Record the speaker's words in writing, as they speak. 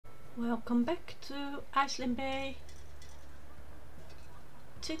Welcome back to Eislyn Bay.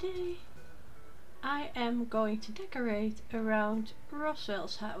 Today I am going to decorate around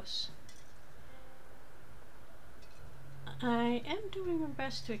Roswell's house. I am doing my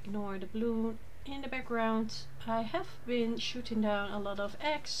best to ignore the balloon in the background. I have been shooting down a lot of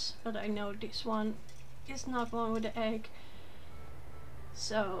eggs, but I know this one is not one with the egg.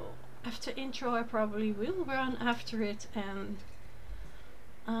 So after intro I probably will run after it and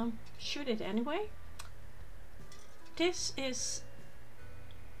shoot it anyway. This is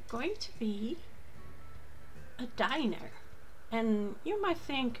going to be a diner, and you might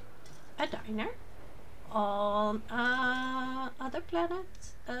think, a diner on other planet,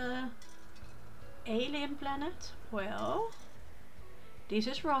 alien planet? Well, this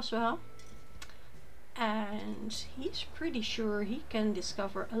is Roswell, and he's pretty sure he can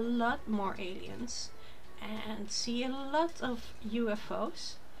discover a lot more aliens and see a lot of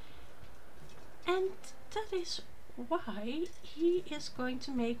UFOs, and that is why he is going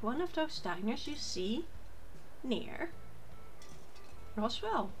to make one of those diners you see near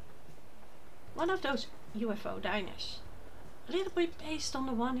Roswell. One of those UFO diners. A little bit based on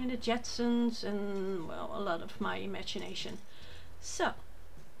the one in the Jetsons and, well, a lot of my imagination. So,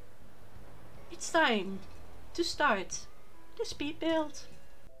 it's time to start the speed build.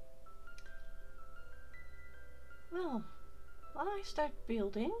 Well, while I start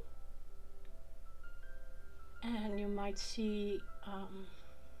building, and you might see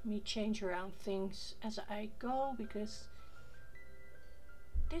me change around things as I go, because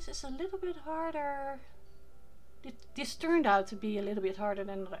this is a little bit harder. This turned out to be a little bit harder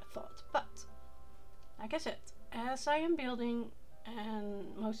than I thought, but like I said, as I am building,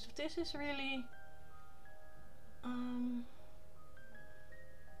 and most of this is really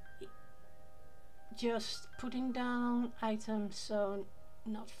just putting down items, so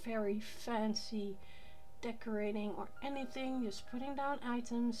not very fancy decorating or anything, just putting down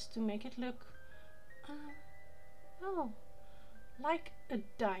items to make it look oh, like a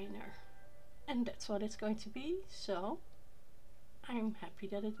diner, and that's what it's going to be. So I'm happy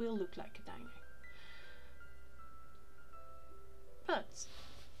that it will look like a diner. But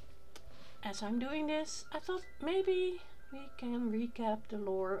as I'm doing this, I thought maybe we can recap the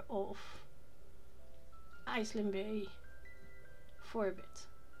lore of Eislyn Bay for a bit.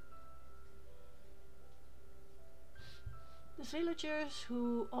 The villagers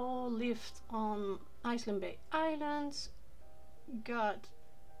who all lived on Eislyn Bay Islands got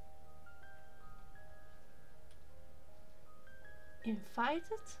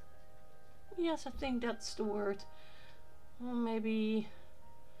invited? Yes, I think that's the word. Or maybe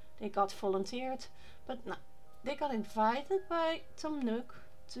they got volunteered, but no, they got invited by Tom Nook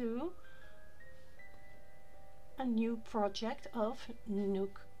to a new project of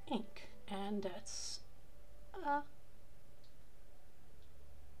Nook Inc. And that's a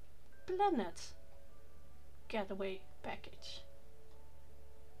planet getaway package.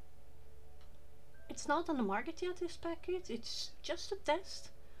 It's not on the market yet, this package, it's just a test,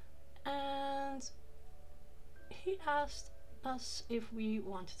 and he asked us if we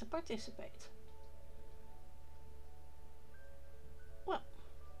wanted to participate. Well,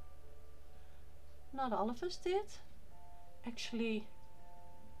 not all of us did. Actually,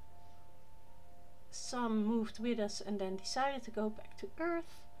 some moved with us and then decided to go back to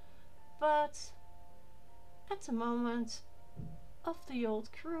Earth, but at the moment of the old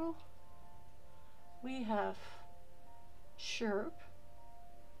crew, we have Sherp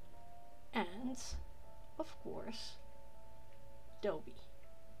and, of course, Dobie.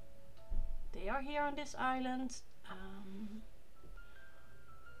 They are here on this island.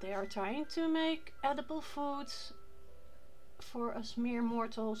 They are trying to make edible foods for us mere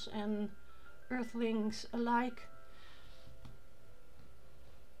mortals and earthlings alike.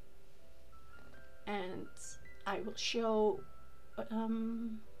 And I will show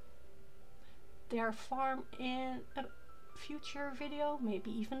their farm in a future video, maybe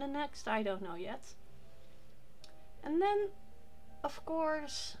even the next, I don't know yet. And then, of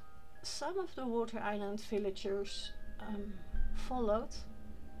course, some of the Water Island villagers followed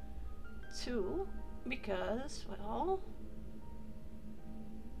too, because, well,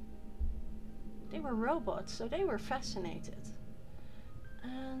 they were robots, so they were fascinated.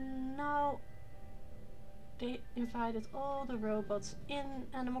 And now they invited all the robots in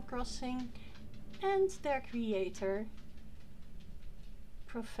Animal Crossing and their creator,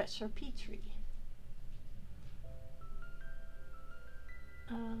 Professor Petrie.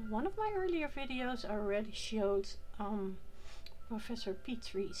 One of my earlier videos already showed Professor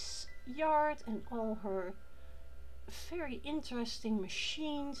Petrie's yard and all her very interesting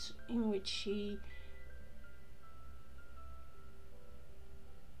machines in which she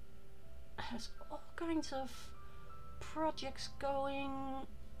has all kinds of projects going.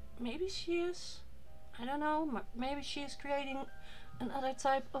 Maybe she is, I don't know, maybe she is creating another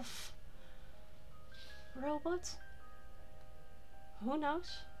type of robot. Who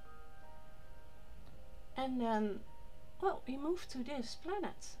knows? And then, well, we move to this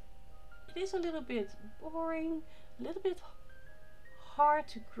planet. It is a little bit boring, a little bit hard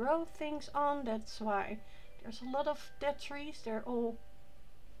to grow things on. That's why there's a lot of dead trees. They're all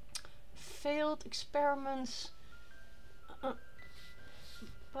failed experiments.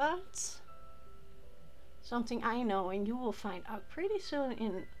 But something I know, and you will find out pretty soon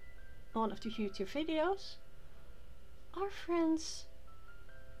in one of the future videos, our friends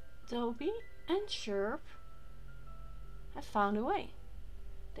Dobby and Chirp have found a way.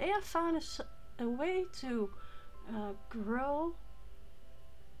 They have found a way to grow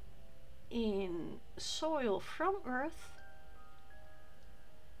in soil from Earth,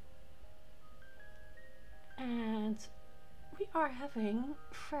 and we are having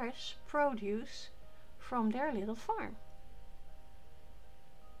fresh produce from their little farm.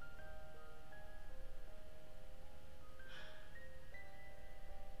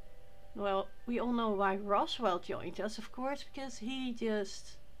 Well, we all know why Roswell joined us, of course, because he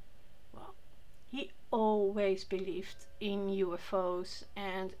just, well, he always believed in UFOs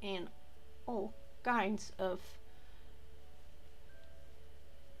and in all kinds of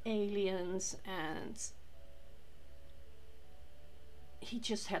aliens, and he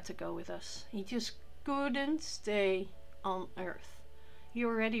just had to go with us. He just couldn't stay on Earth. He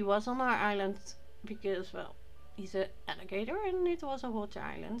already was on our island because, well, he's an alligator and it was a water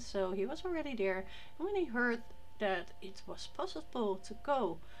island, so he was already there. And when he heard that it was possible to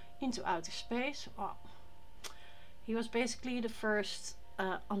go into outer space, well, he was basically the first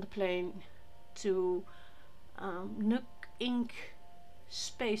on the plane to Nook Inc.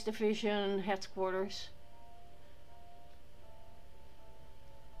 Space Division headquarters.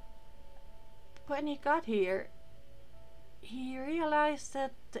 When he got here, he realized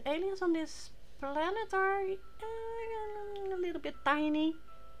that the aliens on this planet are a little bit tiny.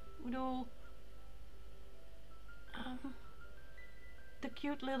 The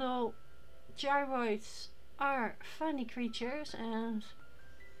cute little gyroids are funny creatures, and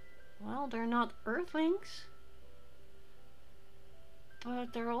well, they're not Earthlings,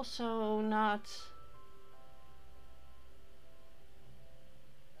 but they're also not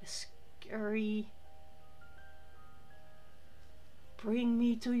scary, bring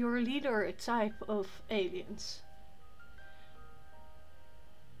me to your leader type of aliens.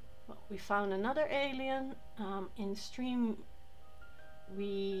 Well, we found another alien. In stream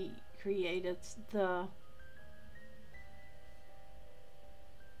we created the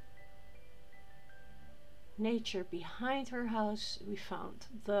nature behind her house. We found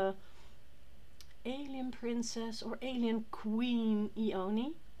the alien princess or alien queen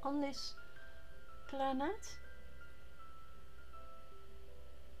Ione on this planet.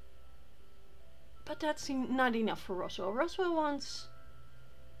 But that's not enough for Roswell. Roswell wants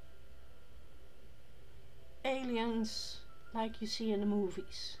aliens like you see in the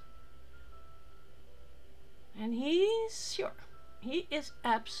movies. And he's sure. He is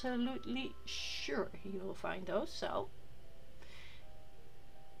absolutely sure he will find those. So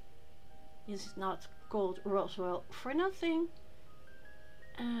it's not called Roswell for nothing.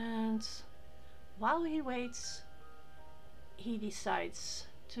 And while he waits, he decides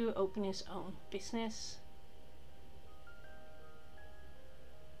to open his own business.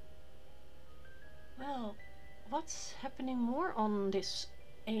 Well, what's happening more on this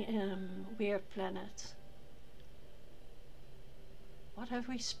weird planet? What have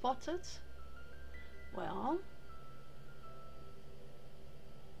we spotted? Well,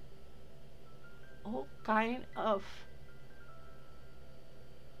 all kind of,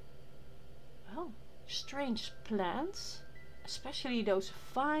 well, strange plants, especially those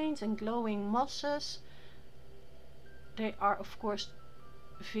vines and glowing mosses. They are of course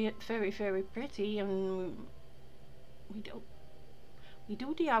very, very pretty, and we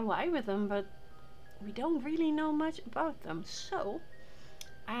do DIY with them, but we don't really know much about them. So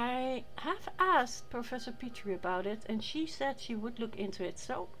I have asked Professor Petrie about it, and she said she would look into it.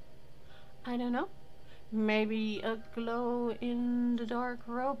 So I don't know, maybe a glow in the dark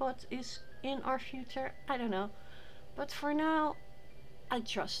robot is in our future. I don't know, but for now I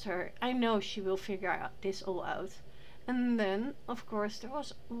trust her. I know she will figure this all out. And then of course there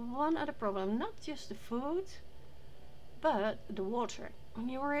was one other problem, not just the food but the water.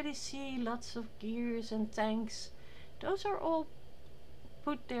 You already see lots of gears and tanks Those are all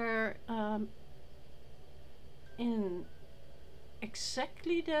put there in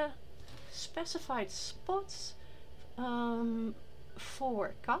exactly the specified spots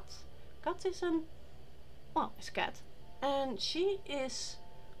for Kat. Kat is is Kat, and she is,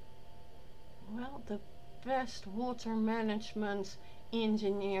 well, the best water management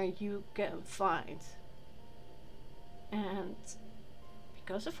engineer you can find. And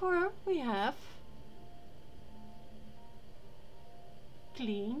because of her, we have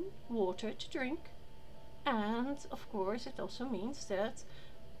clean water to drink. And of course it also means that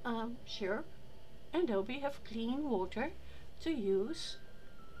Shirp and Dobby have clean water to use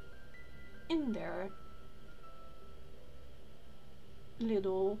in their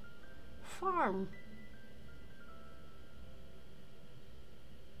little farm.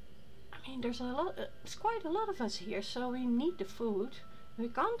 I mean, there's quite a lot of us here, so we need the food. We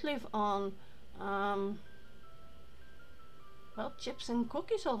can't live on well, chips and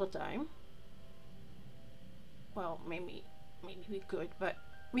cookies all the time. Well, maybe we could, but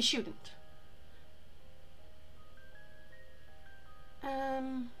we shouldn't.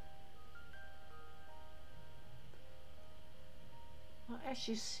 Well, as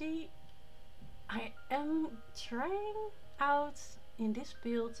you see, I am trying out in this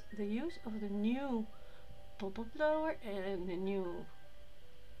build the use of the new bubble blower and the new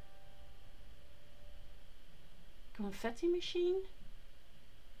confetti machine.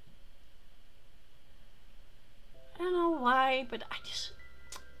 I don't know why, but I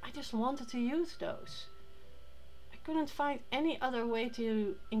just wanted to use those. I couldn't find any other way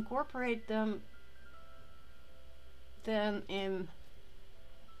to incorporate them than in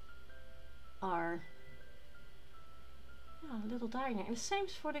our little diner. And the same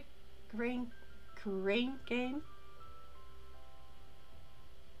is for the crane game.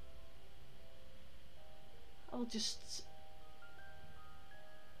 I will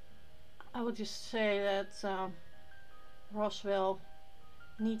just say that Roswell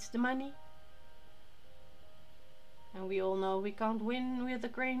needs the money, and we all know we can't win with the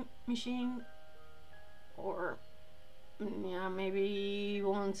crane machine, or yeah, maybe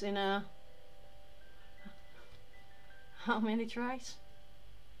once in a how many tries?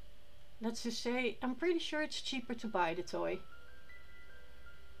 Let's just say I'm pretty sure it's cheaper to buy the toy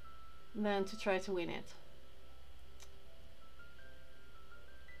than to try to win it.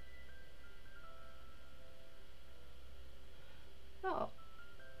 Well,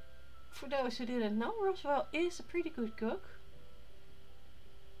 for those who didn't know, Roswell is a pretty good cook,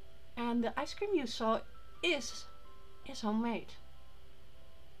 and the ice cream you saw is homemade.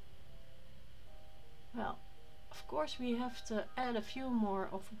 Well, of course we have to add a few more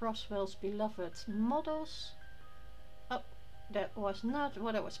of Roswell's beloved models. Oh, that was not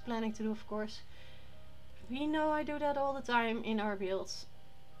what I was planning to do, of course. We know I do that all the time in our builds.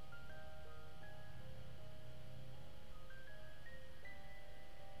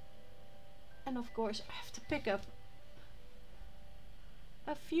 And of course I have to pick up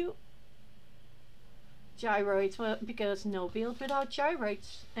a few gyroids, well, because no build without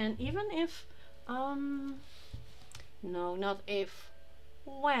gyroids. And even if no, not if,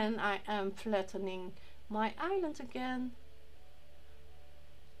 when I am flattening my island again,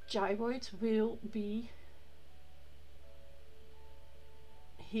 gyroids will be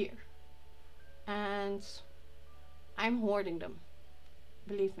here, and I'm hoarding them.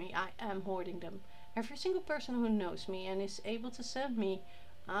 Believe me, I am hoarding them. Every single person who knows me and is able to send me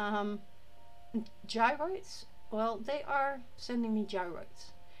gyroids, well, they are sending me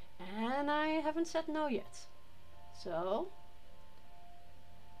gyroids, and I haven't said no yet. So,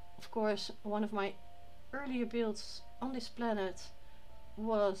 of course, one of my earlier builds on this planet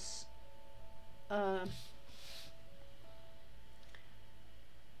was a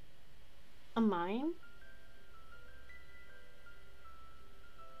mine,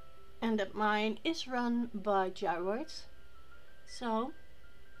 and that mine is run by gyroids, so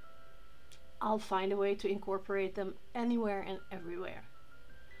I'll find a way to incorporate them anywhere and everywhere.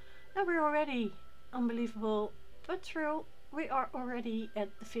 Now we're already, unbelievable but true, we are already at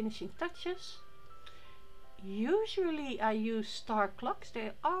the finishing touches. Usually I use star clocks.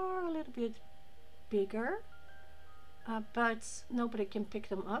 They are a little bit bigger, but nobody can pick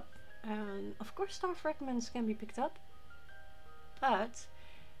them up, and of course star fragments can be picked up, but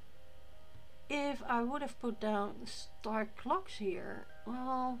if I would have put down star clocks here,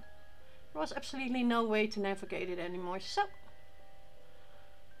 well, there was absolutely no way to navigate it anymore. So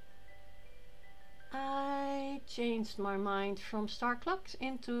I changed my mind from star clocks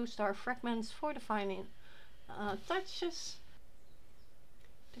into star fragments for the final touches.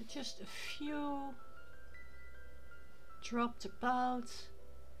 They're just a few drop the clouds,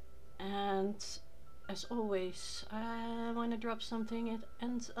 and as always, when I drop something it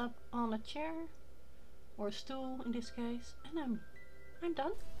ends up on a chair or a stool in this case, and I'm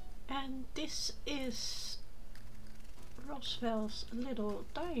done. And this is Roswell's little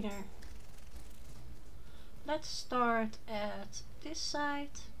diner. Let's start at this side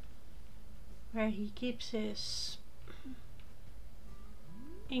where he keeps his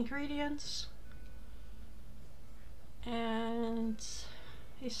ingredients and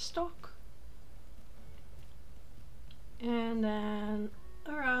his stock, and then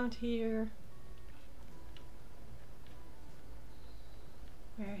around here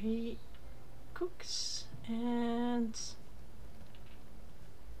where he cooks and,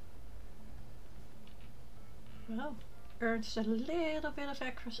 well, earns a little bit of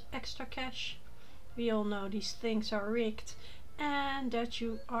extra cash. We all know these things are rigged and that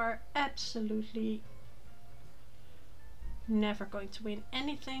you are absolutely never going to win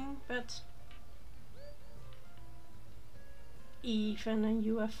anything, but even a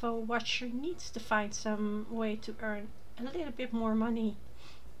UFO watcher needs to find some way to earn a little bit more money.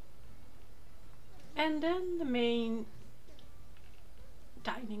 And then the main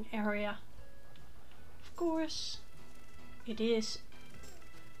dining area. Of course, it is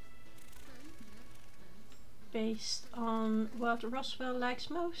based on what Roswell likes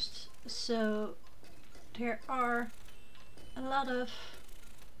most, so there are a lot of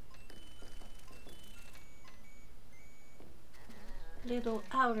little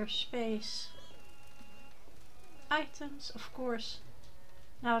outer space items. Of course,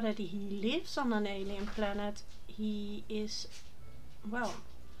 now that he lives on an alien planet, he is, well,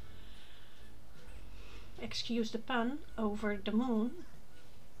 excuse the pun, over the moon.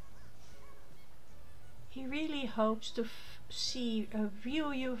 He really hopes to see a real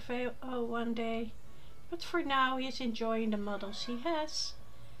UFO one day, but for now he's enjoying the models he has,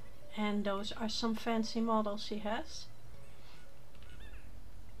 and those are some fancy models he has.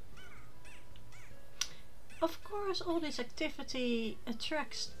 Of course, all this activity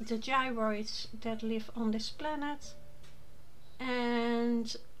attracts the gyroids that live on this planet,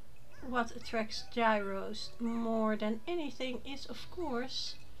 and what attracts gyros more than anything is, of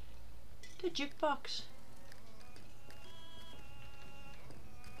course, the jukebox.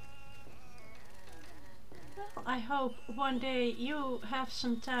 Well, I hope one day you have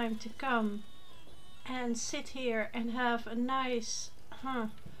some time to come and sit here and have a nice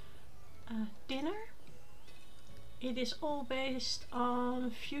dinner. It is all based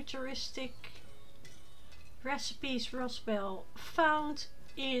on futuristic recipes Roswell found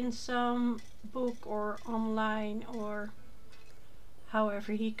in some book or online or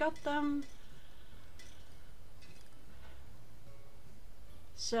however he got them.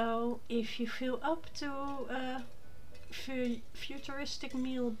 So if you feel up to a futuristic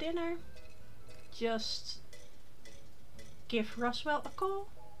meal dinner, just give Roswell a call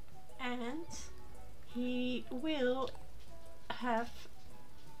and he will have,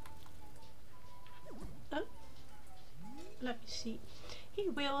 let me see, he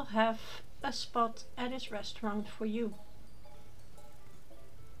will have a spot at his restaurant for you.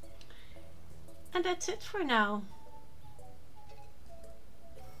 And that's it for now.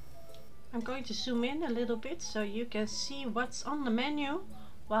 I'm going to zoom in a little bit so you can see what's on the menu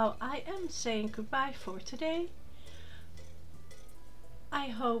while I am saying goodbye for today. I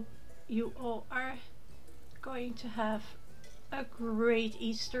hope you all are going to have a great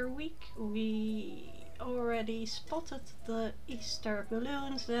Easter week. We already spotted the Easter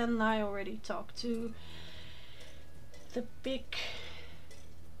balloons and I already talked to the big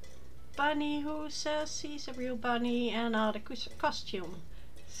bunny who says he's a real bunny and the costume.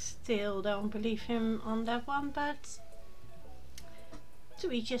 Still don't believe him on that one, but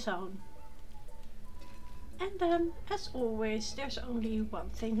to each his own. And then, as always, there's only one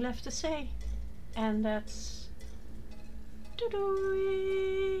thing left to say, and that's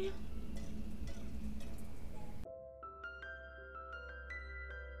doo-doo.